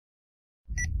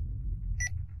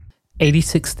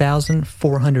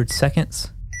86,400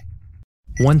 seconds,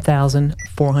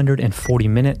 1,440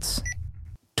 minutes,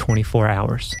 24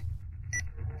 hours.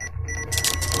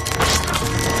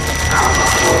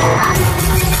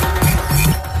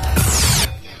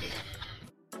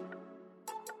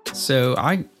 So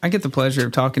I get the pleasure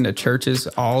of talking to churches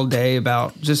all day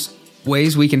about just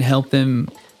ways we can help them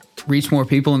reach more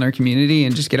people in their community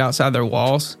and just get outside their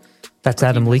walls. That's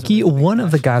Adam Leakey, one of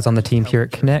the guys on the team here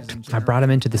at Connect. I brought him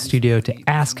into the studio to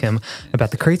ask him about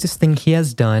the craziest thing he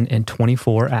has done in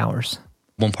 24 hours.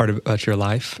 One part about your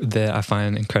life that I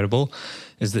find incredible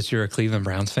is that you're a Cleveland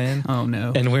Browns fan. Oh,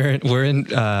 no. And we're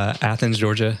in Athens,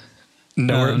 Georgia.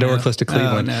 Nowhere close to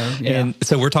Cleveland. Oh, no. Yeah. And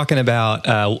so we're talking about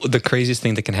the craziest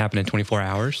thing that can happen in 24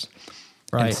 hours.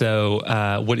 Right. And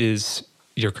so what is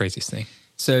your craziest thing?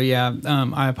 So, yeah,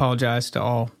 I apologize to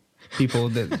all people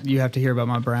that you have to hear about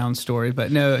my Browns story.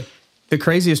 But no, the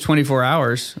craziest 24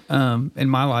 hours in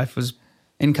my life was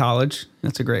in college.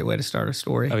 That's a great way to start a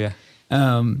story. Oh, yeah.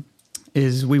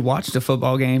 Is we watched a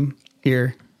football game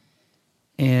here,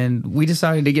 and we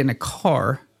decided to get in a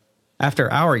car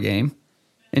after our game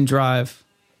and drive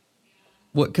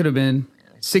what could have been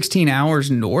 16 hours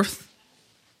north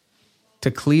to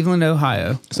Cleveland,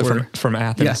 Ohio. So from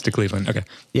Athens to Cleveland. Okay.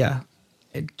 Yeah.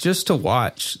 Just to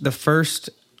watch the first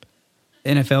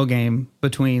NFL game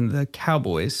between the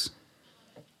Cowboys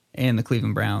and the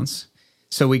Cleveland Browns.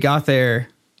 So we got there,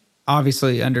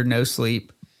 obviously under no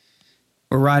sleep.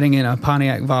 We're riding in a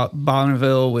Pontiac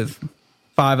Bonneville with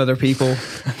 5 other people,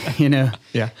 Yeah.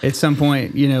 At some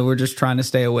point, we're just trying to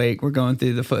stay awake. We're going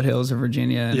through the foothills of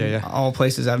Virginia and all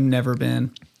places I've never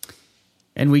been.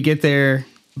 And we get there,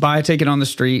 buy a ticket on the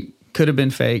street. Could have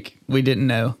been fake. We didn't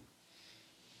know.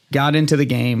 Got into the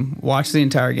game, watched the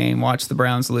entire game, watched the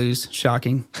Browns lose,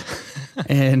 shocking,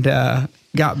 and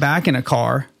got back in a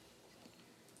car,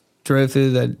 drove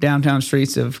through the downtown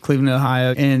streets of Cleveland,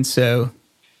 Ohio, and so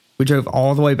we drove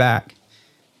all the way back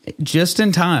just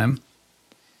in time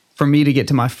for me to get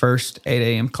to my first 8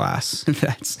 a.m. class.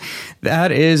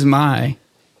 That is my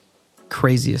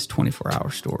craziest 24-hour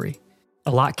story.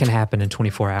 A lot can happen in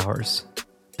 24 hours,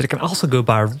 but it can also go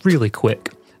by really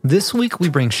quick. This week, we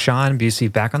bring Sean Bussee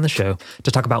back on the show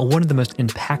to talk about one of the most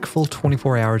impactful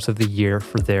 24 hours of the year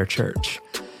for their church.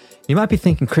 You might be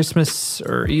thinking Christmas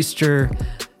or Easter.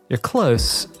 You're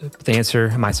close, but the answer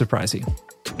might surprise you.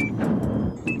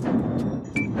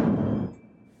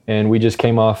 And we just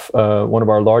came off one of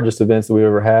our largest events that we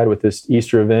ever had with this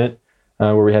Easter event,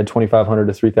 where we had 2,500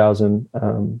 to 3,000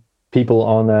 people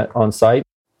on site.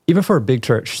 Even for a big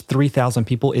church, 3,000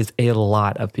 people is a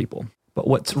lot of people. But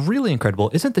what's really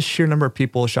incredible isn't the sheer number of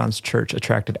people Sean's church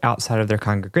attracted outside of their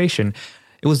congregation.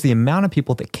 It was the amount of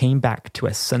people that came back to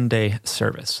a Sunday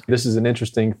service. This is an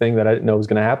interesting thing that I didn't know was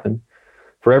going to happen.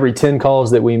 For every 10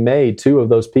 calls that we made, 2 of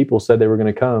those people said they were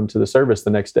going to come to the service the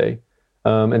next day.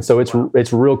 And so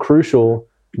it's real crucial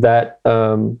that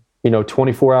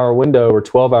 24-hour window or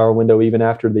 12-hour window even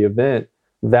after the event,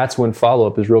 that's when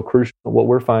follow-up is real crucial. What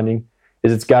we're finding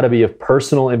is it's got to be a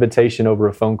personal invitation over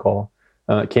a phone call.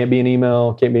 It can't be an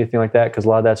email, can't be anything like that, because a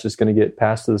lot of that's just going to get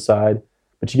passed to the side.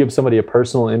 But you give somebody a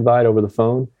personal invite over the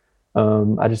phone,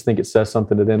 I just think it says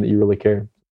something to them that you really care.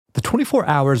 The 24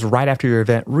 hours right after your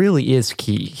event really is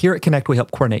key. Here at Connect, we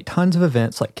help coordinate tons of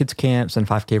events like kids camps and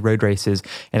 5K road races.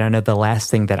 And I know the last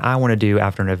thing that I want to do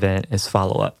after an event is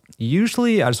follow up.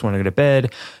 Usually, I just want to go to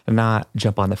bed and not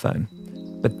jump on the phone.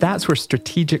 But that's where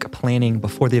strategic planning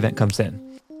before the event comes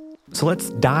in. So let's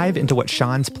dive into what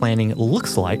Sean's planning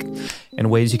looks like and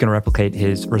ways you can replicate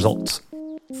his results.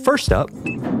 First up,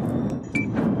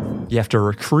 you have to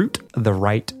recruit the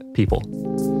right people.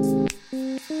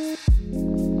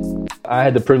 I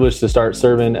had the privilege to start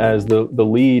serving as the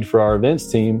lead for our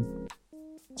events team.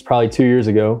 It's probably 2 years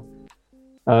ago.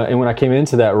 And when I came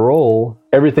into that role,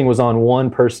 everything was on one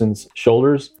person's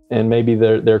shoulders and maybe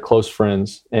their close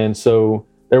friends. And so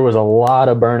there was a lot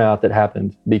of burnout that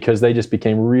happened because they just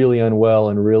became really unwell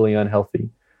and really unhealthy.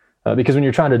 Because when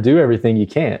you're trying to do everything, you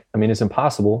can't. I mean, it's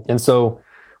impossible. And so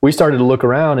we started to look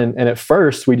around, and at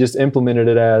first we just implemented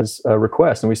it as a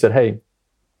request. And we said, hey,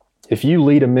 if you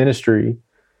lead a ministry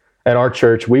at our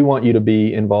church, we want you to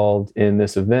be involved in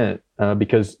this event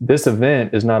because this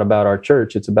event is not about our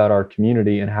church. It's about our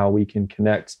community and how we can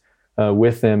connect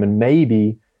with them and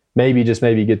maybe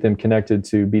get them connected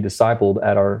to be discipled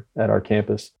at our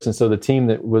campus. And so the team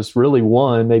that was really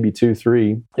 1, maybe 2,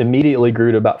 3, immediately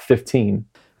grew to about 15.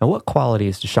 Now, what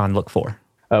qualities does Sean look for?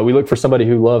 We look for somebody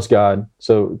who loves God,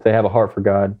 so they have a heart for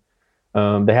God.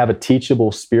 They have a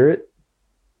teachable spirit,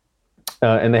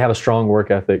 and they have a strong work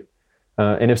ethic.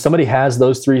 And if somebody has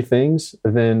those 3 things,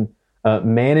 then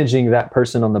managing that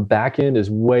person on the back end is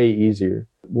way easier.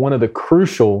 One of the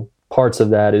crucial parts of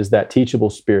that is that teachable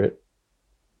spirit.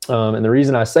 And the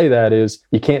reason I say that is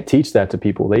you can't teach that to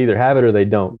people. They either have it or they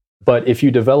don't. But if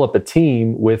you develop a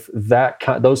team with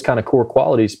those kind of core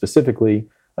qualities, specifically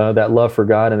that love for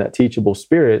God and that teachable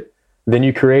spirit, then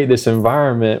you create this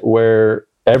environment where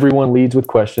everyone leads with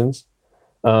questions,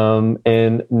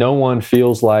 and no one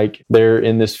feels like they're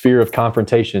in this fear of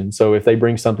confrontation. So if they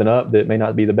bring something up that may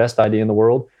not be the best idea in the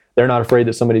world, they're not afraid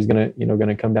that somebody's going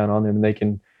to come down on them, and they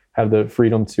can have the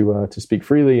freedom to speak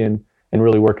freely and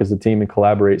really work as a team and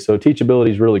collaborate. So teachability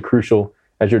is really crucial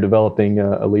as you're developing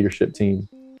a leadership team.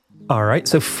 All right,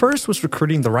 so first was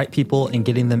recruiting the right people and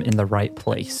getting them in the right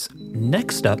place.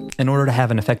 Next up, in order to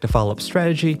have an effective follow-up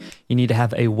strategy, you need to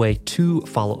have a way to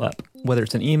follow up. Whether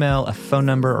it's an email, a phone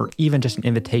number, or even just an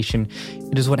invitation,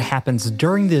 it is what happens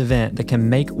during the event that can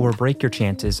make or break your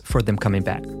chances for them coming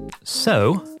back.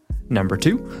 So, number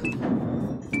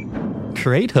 2,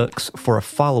 create hooks for a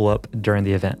follow-up during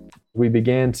the event. We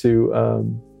began to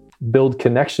build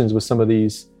connections with some of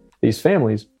these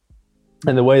families.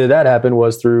 And the way that happened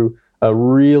was through a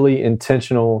really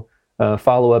intentional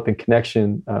follow-up and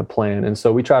connection plan. And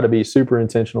so we try to be super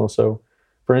intentional. So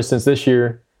for instance, this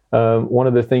year, one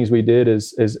of the things we did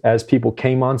is as people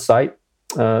came on site,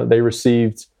 they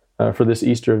received, for this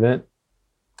Easter event,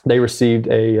 they received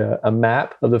a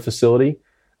map of the facility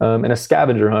and a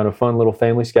scavenger hunt, a fun little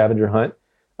family scavenger hunt,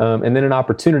 and then an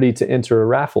opportunity to enter a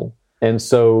raffle. And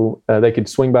so they could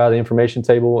swing by the information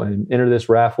table and enter this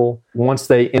raffle. Once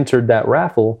they entered that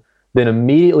raffle, then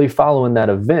immediately following that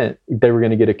event, they were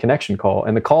going to get a connection call.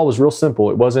 And the call was real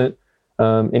simple. It wasn't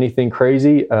anything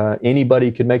crazy.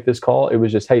 Anybody could make this call. It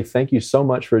was just, hey, thank you so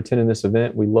much for attending this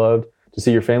event. We loved to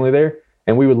see your family there,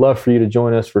 and we would love for you to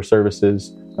join us for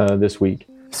services this week.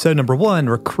 So number 1,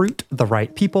 recruit the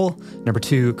right people. Number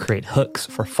 2, create hooks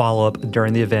for follow-up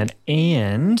during the event.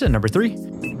 And number 3,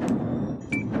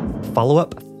 follow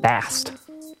up fast.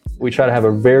 We try to have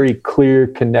a very clear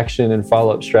connection and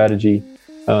follow-up strategy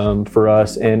for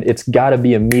us, and it's got to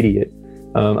be immediate.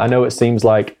 I know it seems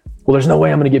like, well, there's no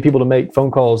way I'm going to get people to make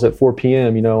phone calls at 4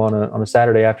 p.m. On a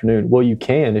Saturday afternoon. Well, you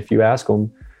can if you ask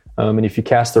them, and if you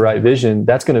cast the right vision,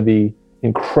 that's going to be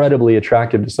incredibly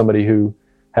attractive to somebody who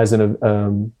has a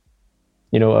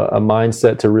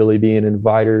mindset to really be an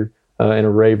inviter and a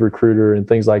rave recruiter and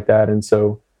things like that. And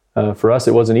so for us,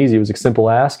 it wasn't easy. It was a simple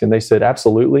ask, and they said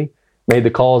absolutely. Made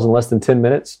the calls in less than 10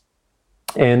 minutes.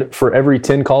 And for every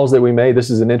 10 calls that we made, this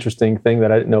is an interesting thing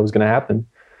that I didn't know was going to happen.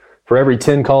 For every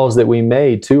 10 calls that we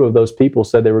made, 2 of those people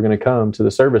said they were going to come to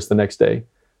the service the next day.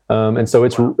 And so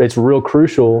it's real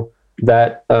crucial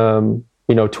that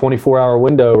 24-hour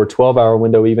window or 12-hour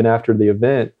window even after the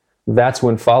event, that's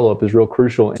when follow-up is real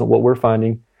crucial. And so what we're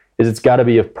finding is it's got to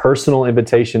be a personal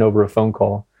invitation over a phone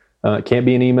call. It can't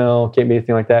be an email, can't be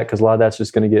anything like that, because a lot of that's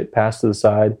just going to get passed to the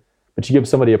side. But you give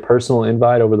somebody a personal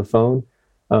invite over the phone,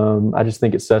 I just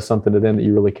think it says something to them that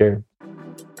you really care.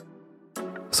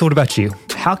 So what about you?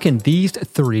 How can these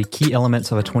 3 key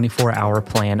elements of a 24-hour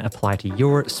plan apply to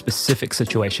your specific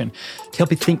situation? To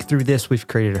help you think through this, we've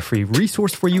created a free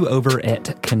resource for you over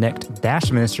at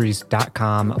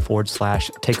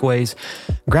connect-ministries.com/takeaways.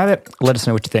 Grab it. Let us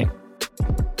know what you think.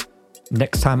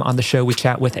 Next time on the show, we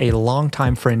chat with a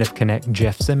longtime friend of Connect,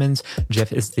 Jeff Simmons.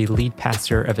 Jeff is the lead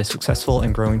pastor of a successful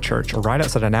and growing church right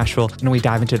outside of Nashville, and we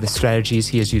dive into the strategies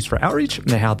he has used for outreach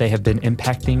and how they have been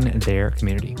impacting their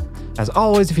community. As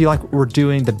always, if you like what we're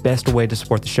doing, the best way to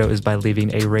support the show is by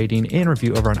leaving a rating and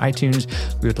review over on iTunes.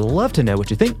 We would love to know what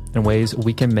you think and ways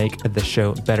we can make the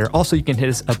show better. Also, you can hit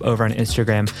us up over on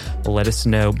Instagram. Let us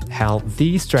know how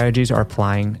these strategies are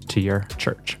applying to your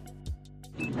church.